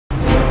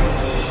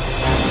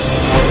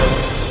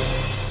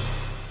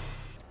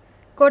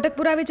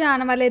ਕੋਟਕਪੂਰਾ ਵਿੱਚ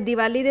ਆਉਣ ਵਾਲੇ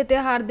ਦੀਵਾਲੀ ਦੇ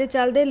ਤਿਉਹਾਰ ਦੇ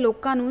ਚੱਲਦੇ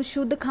ਲੋਕਾਂ ਨੂੰ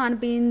ਸ਼ੁੱਧ ਖਾਣ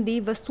ਪੀਣ ਦੀ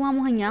ਵਸਤੂਆਂ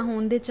ਮੁਹੱਈਆ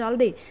ਹੋਣ ਦੇ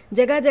ਚੱਲਦੇ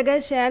ਜਗ੍ਹਾ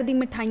ਸ਼ਹਿਰ ਦੀ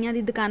ਮਿਠਾਈਆਂ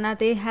ਦੀ ਦੁਕਾਨਾਂ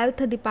ਤੇ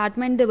ਹੈਲਥ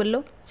ਡਿਪਾਰਟਮੈਂਟ ਦੇ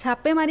ਵੱਲੋਂ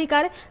ਛਾਪੇਮਾਰੀ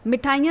ਕਰ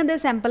ਮਿਠਾਈਆਂ ਦੇ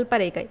ਸੈਂਪਲ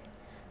ਭਰੇ ਗਏ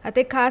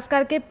ਅਤੇ ਖਾਸ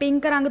ਕਰਕੇ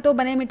ਪਿੰਕ ਰੰਗ ਤੋਂ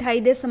ਬਣੇ ਮਿਠਾਈ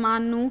ਦੇ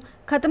ਸਮਾਨ ਨੂੰ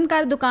ਖਤਮ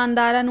ਕਰ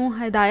ਦੁਕਾਨਦਾਰਾਂ ਨੂੰ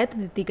ਹਦਾਇਤ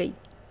ਦਿੱਤੀ ਗਈ।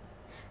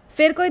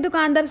 फिर कोई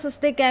दुकानदार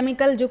सस्ते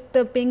कैमिकल युक्त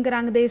पिंक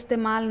रंग के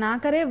इस्तेमाल ना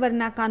करे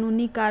वरना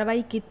कानूनी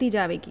कार्रवाई की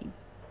जाएगी।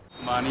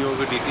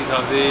 मानयोग DC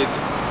साहब के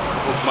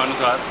हुक्म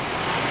अनुसार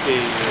ते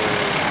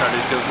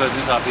साडे सिविल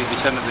सर्जन साहब के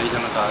दिशा निर्देश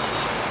अनुसार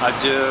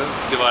अज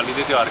दिवाली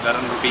के त्यौहार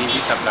कारण रूटीन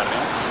ही सब कर रहे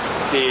हैं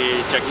तो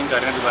चैकिंग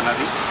कर रहे हैं दुकानों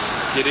की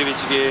जिहदे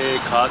विच कि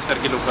खास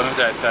करके लोगों को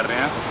हिदायत कर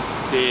रहे हैं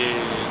तो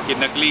कि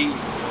नकली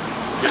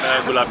जिहड़ा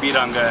गुलाबी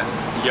रंग है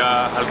या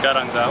हल्का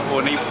रंग का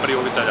वो नहीं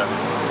प्रयोग किया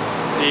जाए।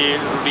 तो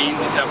रूटीन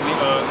की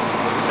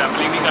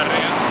सैंपलिंग भी कर रहे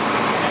हैं,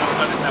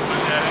 लोगों के सैंपल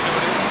ले रहे हैं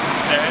कि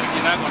शहर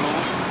जिन्होंने को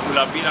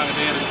गुलाबी रंग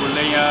के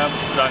रसगुल्ले या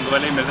रंग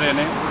वाले मिल रहे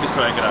हैं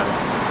डिस्ट्रॉय करा रहे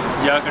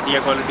हैं या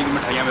घटिया क्वालिटी की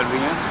मिठाइयाँ मिल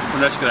रही हैं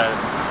उन्हें नष्ट करा रहे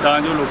हैं तां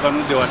जो लोगों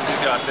को दिवाली के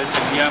त्यौहार से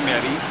चंगी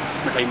म्यारी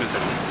मिठाई मिल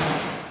सके।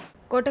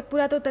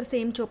 कोटकपुरा तो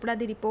तरसेम चोपड़ा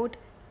की रिपोर्ट,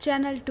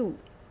 चैनल 2।